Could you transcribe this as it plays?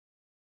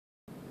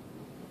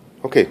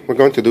Okay, we're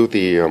going to do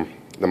the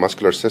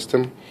muscular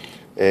system,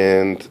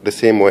 and the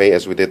same way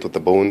as we did with the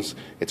bones,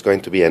 it's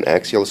going to be an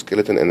axial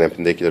skeleton and an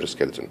appendicular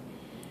skeleton.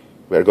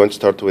 We are going to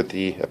start with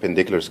the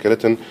appendicular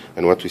skeleton,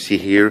 and what we see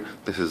here,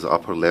 this is the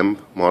upper limb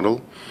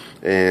model,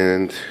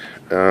 and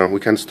we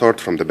can start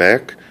from the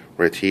back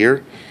right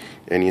here,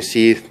 and you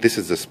see this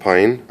is the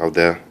spine of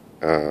the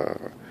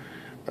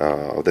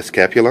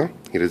scapula.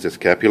 Here is the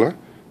scapula,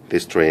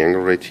 this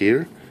triangle right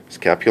here,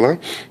 scapula.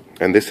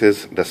 And this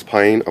is the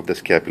spine of the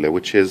scapula,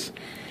 which is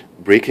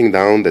breaking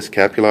down the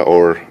scapula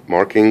or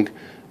marking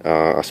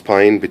a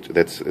spine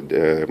that's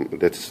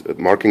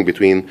marking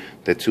between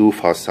the two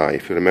fossa.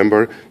 If you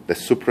remember, the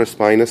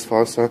supraspinous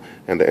fossa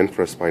and the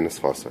infraspinous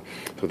fossa.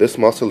 So this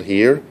muscle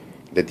here,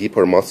 the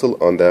deeper muscle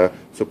on the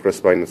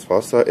supraspinous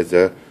fossa, is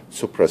the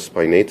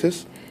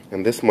supraspinatus,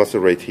 and this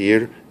muscle right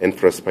here,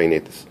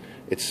 infraspinatus.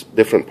 It's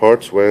different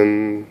parts,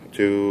 1,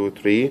 2,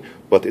 3,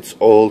 but it's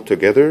all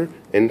together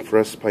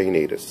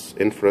infraspinatus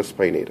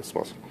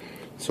muscle.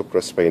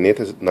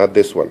 Supraspinatus, not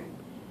this one.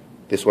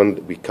 This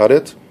one, we cut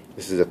it.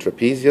 This is a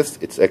trapezius.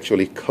 It's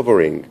actually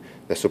covering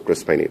the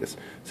supraspinatus.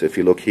 So if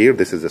you look here,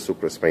 this is the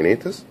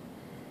supraspinatus,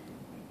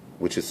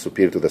 which is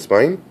superior to the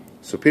spine.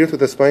 Superior to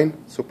the spine,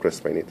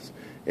 supraspinatus.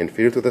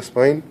 Inferior to the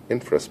spine,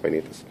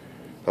 infraspinatus.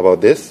 How about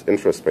this?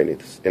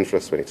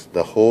 Infraspinatus,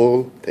 the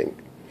whole thing.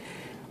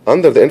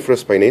 Under the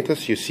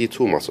infraspinatus, you see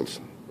two muscles,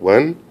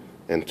 1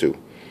 and 2.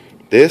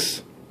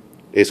 This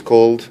is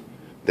called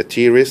the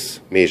teres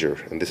major,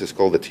 and this is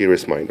called the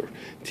teres minor.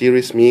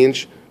 Teres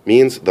means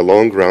the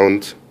long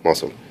round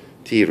muscle.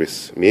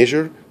 Teres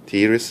major,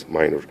 teres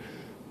minor.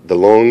 The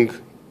long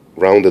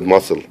rounded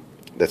muscle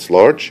that's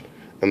large,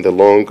 and the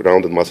long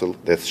rounded muscle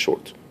that's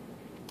short.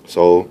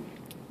 So,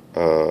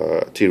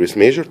 teres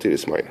major,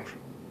 teres minor.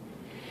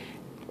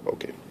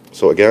 Okay.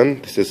 So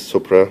again, this is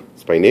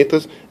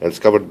supraspinatus, and it's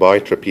covered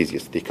by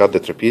trapezius. They cut the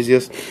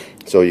trapezius,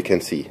 so you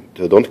can see.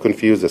 So don't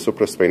confuse the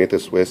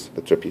supraspinatus with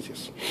the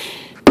trapezius.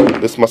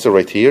 This muscle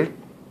right here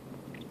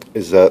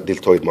is the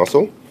deltoid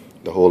muscle,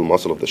 the whole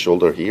muscle of the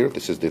shoulder here.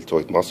 This is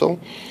deltoid muscle.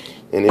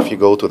 And if you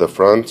go to the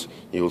front,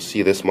 you will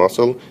see this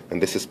muscle,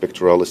 and this is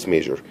pectoralis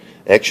major.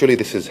 Actually,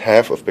 this is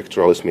half of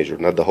pectoralis major,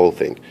 not the whole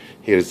thing.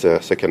 Here's the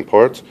second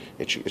part.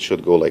 It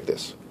should go like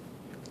this,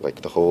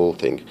 like the whole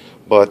thing.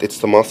 But it's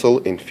the muscle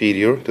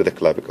inferior to the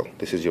clavicle.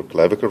 This is your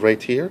clavicle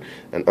right here,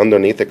 and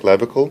underneath the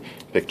clavicle,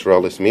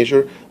 pectoralis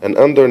major, and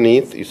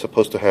underneath you're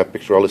supposed to have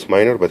pectoralis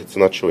minor, but it's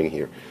not showing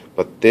here.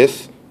 But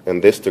this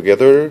and this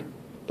together,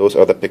 those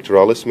are the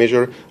pectoralis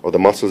major, or the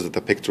muscles of the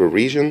pectoral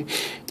region,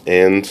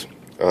 and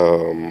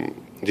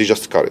you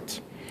just cut it.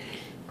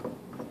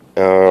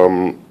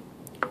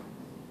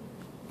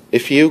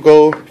 If you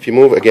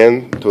move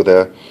again to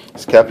the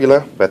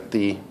scapula, but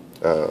the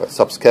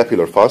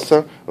subscapular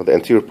fossa, or the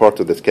anterior part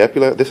of the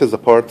scapula, this is the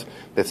part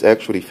that's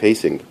actually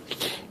facing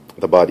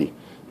the body,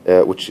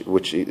 which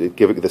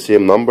gives the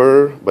same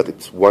number, but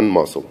it's one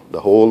muscle. The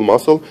whole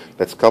muscle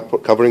that's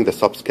covering the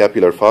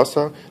subscapular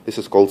fossa, this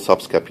is called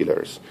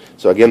subscapularis.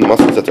 So again,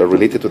 muscles that are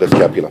related to the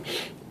scapula.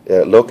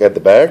 Look at the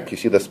back, you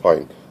see the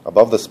spine.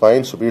 Above the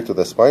spine, superior to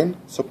the spine,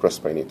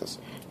 supraspinatus.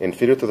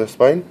 Inferior to the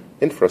spine,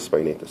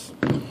 infraspinatus.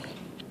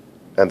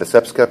 And the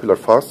subscapular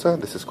fossa,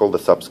 this is called the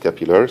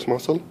subscapularis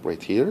muscle,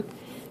 right here,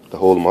 the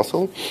whole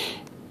muscle.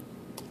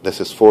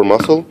 This is 4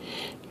 muscle,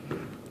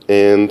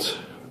 and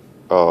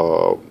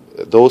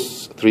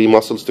those 3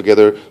 muscles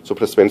together,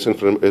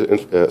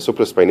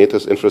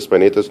 supraspinatus,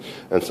 infraspinatus,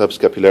 and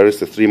subscapularis,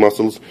 the 3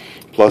 muscles,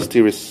 plus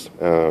teres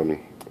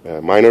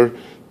minor,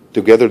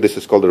 together this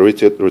is called the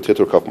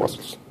rotator cuff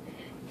muscles.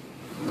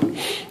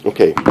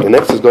 Okay, the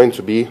next is going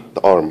to be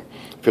the arm.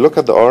 If you look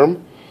at the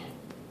arm,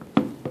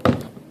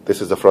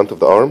 this is the front of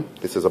the arm.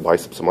 This is a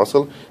biceps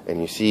muscle,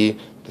 and you see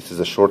this is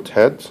a short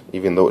head,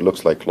 even though it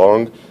looks like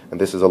long, and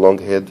this is a long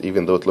head,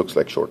 even though it looks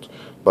like short.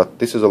 But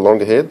this is a long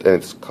head, and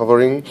it's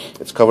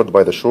covered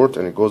by the short,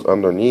 and it goes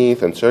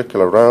underneath and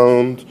circle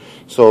around.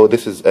 So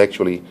this is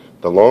actually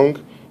the long,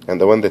 and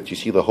the one that you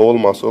see the whole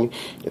muscle,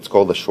 it's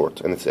called the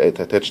short, and it's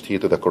attached here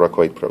to the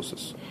coracoid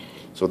process.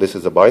 So this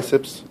is a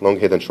biceps, long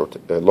head and short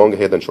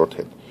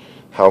head.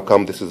 How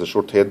come this is a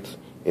short head?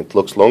 It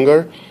looks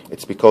longer.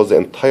 It's because the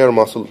entire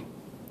muscle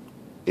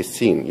is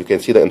seen. You can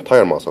see the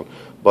entire muscle,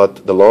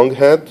 but the long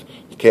head,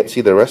 you can't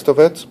see the rest of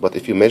it, but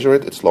if you measure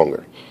it, it's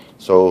longer.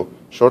 So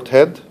short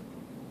head,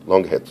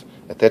 long head,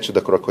 attached to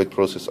the coracoid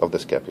process of the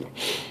scapula.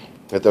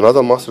 And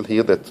another muscle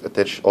here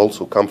that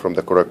also come from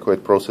the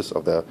coracoid process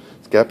of the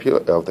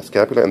scapula,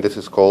 and this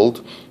is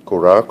called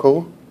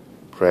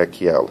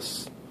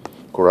coracobrachialis.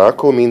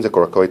 Coraco means the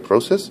coracoid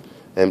process,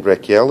 and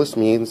brachialis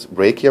means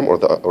brachium or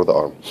the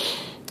arm.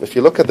 If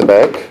you look at the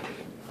back,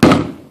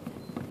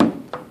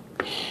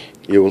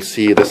 you will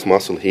see this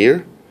muscle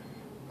here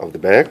of the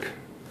back,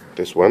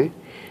 this one,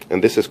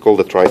 and this is called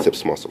the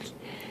triceps muscles.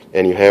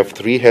 And you have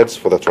 3 heads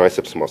for the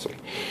triceps muscle.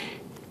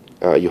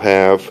 You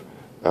have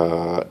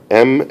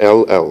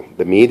MLL,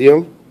 the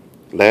medial,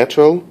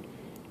 lateral,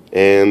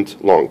 and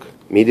long.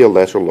 Medial,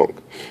 lateral, long.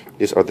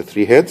 These are the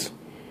 3 heads.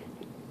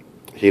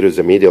 Here is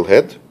the medial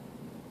head.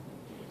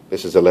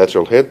 This is the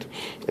lateral head,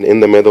 and in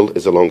the middle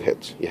is a long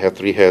head. You have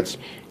 3 heads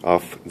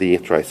of the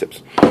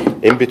triceps.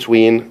 In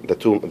between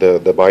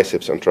the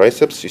biceps and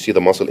triceps, you see the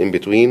muscle in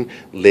between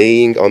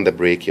laying on the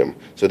brachium.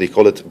 So they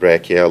call it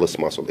Brachialis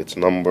Muscle. It's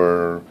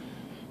number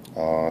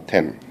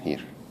 10 here.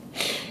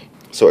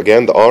 So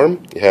again, the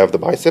arm, you have the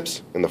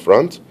biceps in the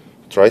front,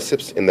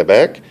 triceps in the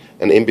back,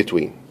 and in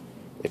between.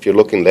 If you're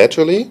looking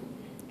laterally,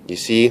 you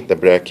see the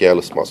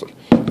Brachialis Muscle.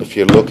 If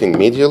you're looking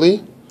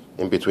medially,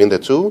 in between the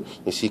two,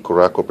 you see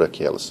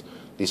Coracobrachialis.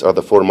 These are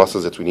the 4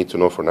 muscles that we need to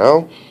know for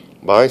now.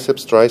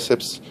 Biceps,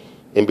 triceps,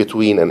 in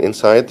between and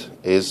inside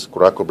is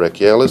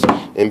Coracobrachialis.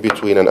 In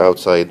between and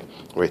outside,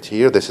 right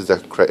here, this is the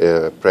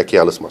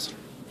Brachialis muscle.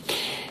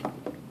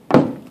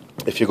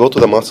 If you go to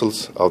the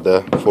muscles of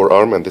the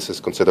forearm, and this is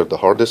considered the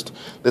hardest,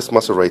 this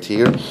muscle right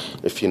here,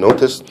 if you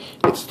notice,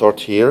 it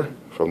starts here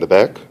from the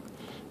back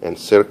and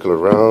circle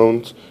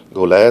around,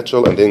 go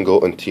lateral, and then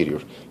go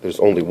anterior. There's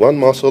only one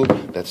muscle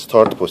that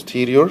starts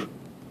posterior,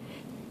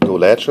 go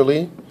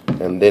laterally,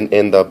 and then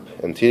end up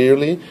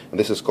anteriorly, and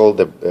this is called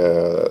the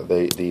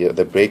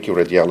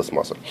Brachioradialis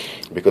muscle,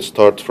 because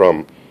start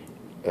from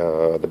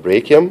the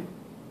brachium,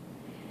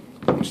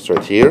 just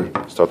right here,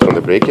 start from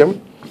the brachium,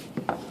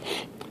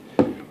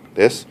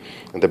 this,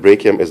 and the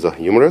brachium is the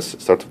humerus,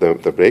 start from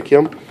the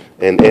brachium,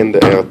 and end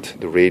at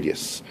the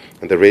radius.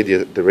 And the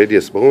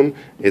radius bone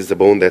is the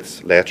bone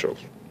that's lateral,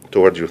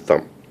 towards your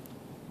thumb.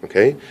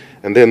 Okay?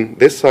 And then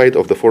this side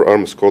of the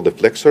forearm is called the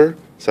flexor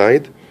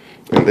side,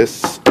 and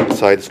this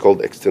side is called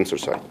the extensor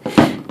side.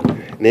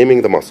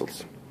 Naming the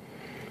muscles.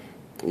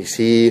 You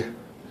see,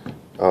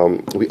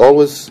 we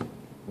always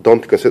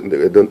don't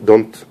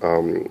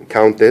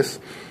count this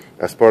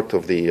as part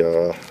of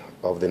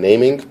the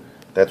naming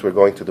that we're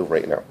going to do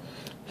right now.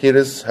 Here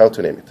is how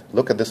to name it.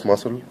 Look at this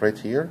muscle right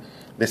here.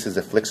 This is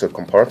the flexor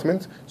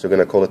compartment, so we're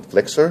going to call it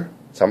flexor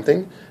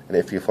something, and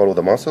if you follow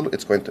the muscle,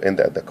 it's going to end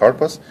at the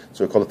carpus,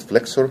 so we call it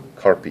flexor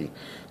carpi,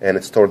 and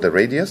it's toward the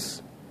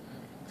radius,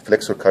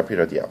 flexor carpi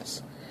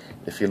radialis.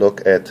 If you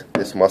look at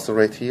this muscle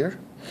right here,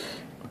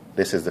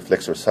 this is the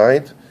flexor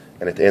side,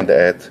 and it ends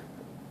at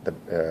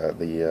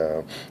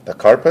the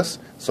carpus,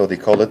 so they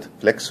call it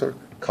flexor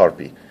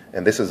carpi,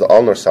 and this is the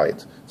ulnar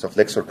side, so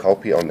flexor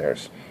carpi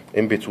ulnaris.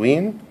 In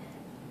between,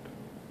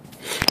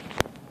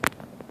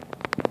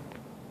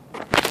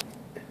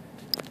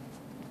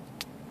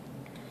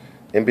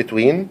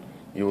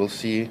 you will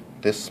see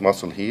this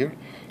muscle here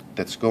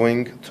that's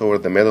going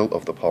toward the middle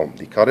of the palm.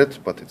 They cut it,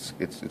 but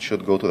it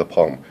should go to the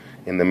palm.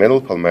 In the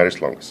middle, palmaris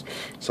longus.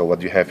 So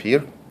what you have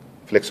here,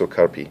 flexor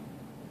carpi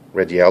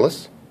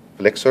radialis,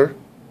 flexor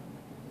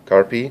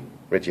carpi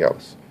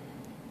radialis.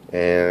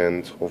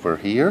 And over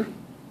here,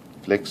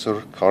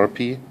 flexor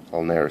carpi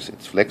ulnaris.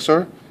 It's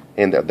flexor,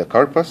 and at the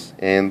carpus,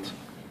 and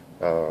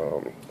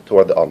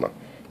toward the ulna.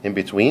 In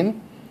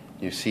between,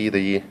 you see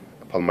the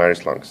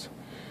palmaris longus.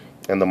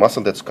 And the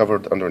muscle that's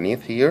covered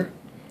underneath here,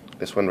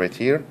 this one right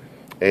here,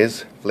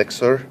 is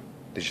flexor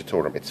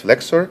digitorum. It's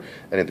flexor,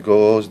 and it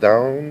goes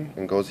down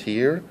and goes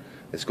here.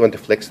 It's going to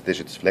flex the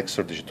digits,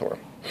 flexor digitorum.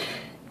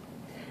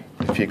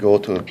 If you go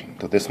to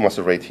this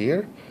muscle right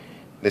here,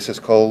 this is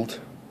called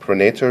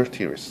pronator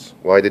teres.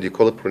 Why did you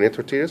call it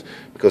pronator teres?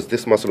 Because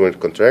this muscle, when it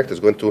contracts, is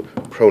going to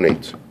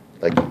pronate,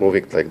 like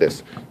moving like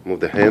this.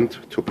 Move the hand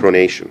to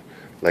pronation,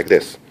 like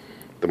this.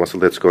 The muscle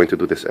that's going to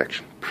do this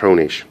action,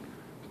 pronation,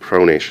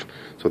 pronation.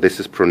 So this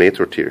is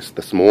pronator teres,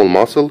 the small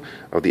muscle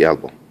of the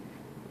elbow.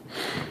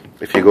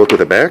 If you go to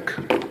the back,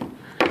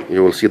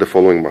 you will see the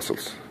following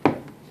muscles.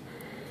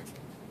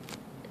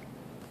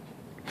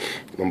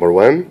 Number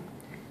 1,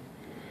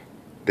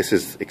 this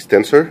is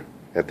extensor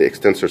at the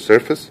extensor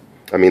surface.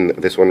 I mean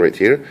this one right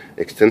here,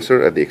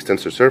 extensor at the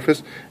extensor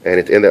surface, and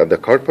it ends at the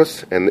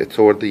carpus and it's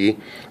toward the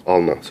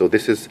ulna. So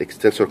this is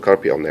extensor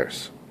carpi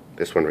ulnaris.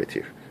 This one right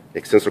here,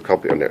 extensor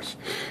carpi ulnaris.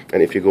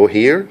 And if you go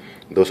here,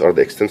 those are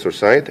the extensor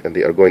side, and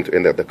they are going to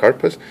end at the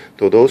carpus.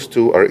 So those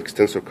two are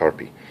extensor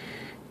carpi.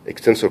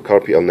 Extensor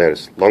carpi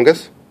ulnaris,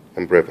 longus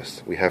and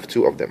brevis. We have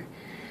 2 of them.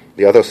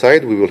 The other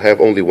side, we will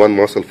have only one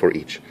muscle for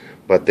each.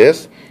 But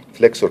this,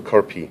 flexor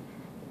carpi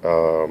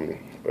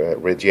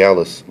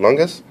radialis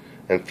longus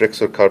and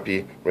flexor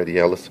carpi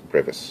radialis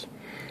brevis.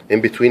 In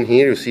between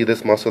here, you see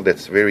this muscle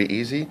that's very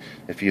easy.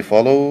 If you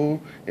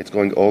follow, it's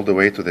going all the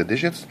way to the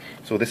digits.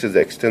 So this is the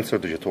extensor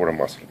digitorum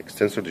muscle,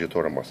 extensor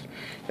digitorum muscle.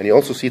 And you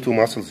also see 2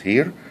 muscles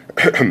here.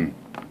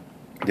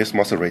 This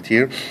muscle right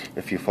here,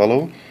 if you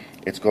follow,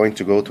 it's going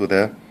to go to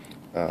the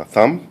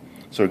thumb.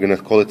 So we're going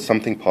to call it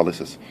something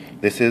pollicis.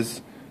 This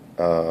is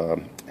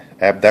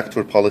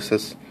abductor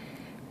pollicis,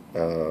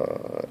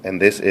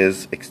 and this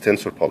is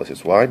extensor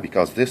pollicis. Why?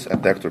 Because this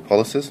abductor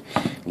pollicis,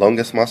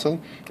 longus muscle,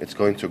 it's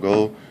going to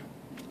go,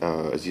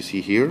 as you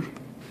see here,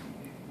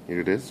 here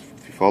it is,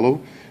 if you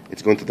follow,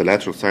 it's going to the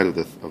lateral side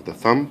of the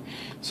thumb,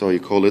 so you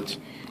call it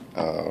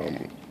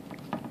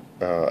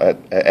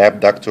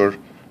abductor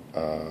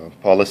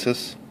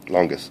pollicis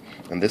longus.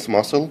 And this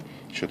muscle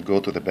should go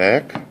to the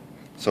back,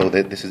 so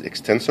that this is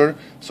extensor,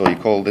 so you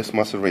call this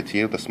muscle right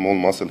here, the small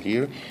muscle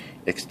here,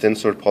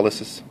 extensor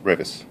pollicis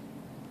brevis.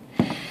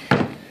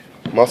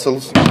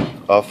 muscles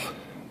of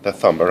the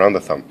thumb, around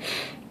the thumb.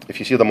 If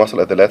you see the muscle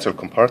at the lateral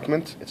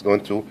compartment, it's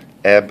going to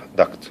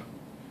abduct.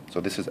 So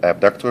this is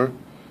abductor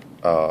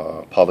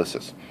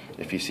pollicis.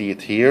 If you see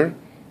it here,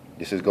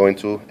 this is going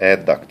to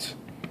adduct.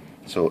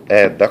 So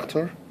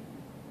adductor.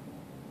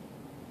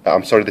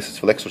 I'm sorry, this is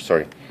flexor,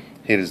 sorry.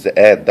 Here is the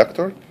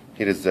adductor,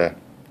 here is the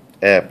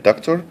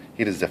abductor,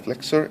 here is the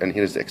flexor, and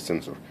here is the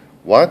extensor.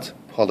 What?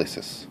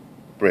 Pollicis,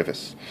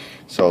 brevis.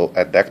 So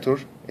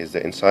adductor is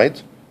the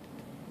inside,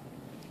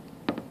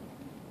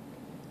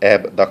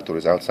 abductor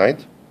is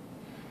outside,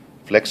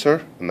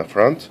 flexor in the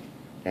front,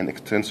 and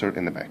extensor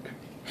in the back.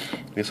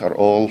 These are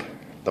all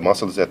the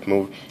muscles that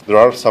move. There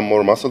are some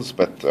more muscles,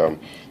 but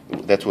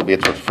that will be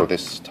it for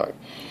this time.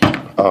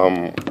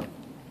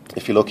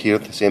 If you look here,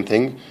 the same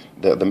thing.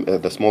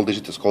 The small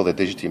digit is called the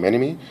digiti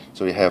minimi.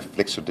 So you have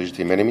flexor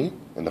digiti minimi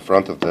in the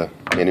front of the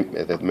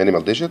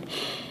minimal digit,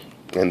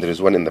 and there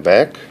is one in the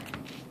back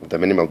of the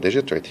minimal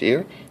digit right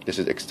here. This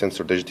is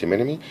extensor digiti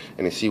minimi,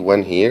 and you see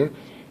one here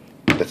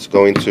that's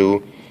going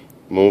to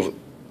move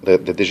the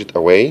digit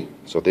away.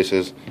 So this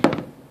is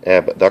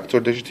abductor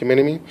digiti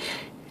minimi,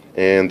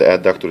 and the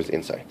adductor is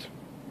inside.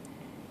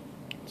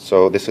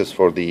 So this is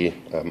for the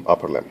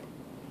upper limb.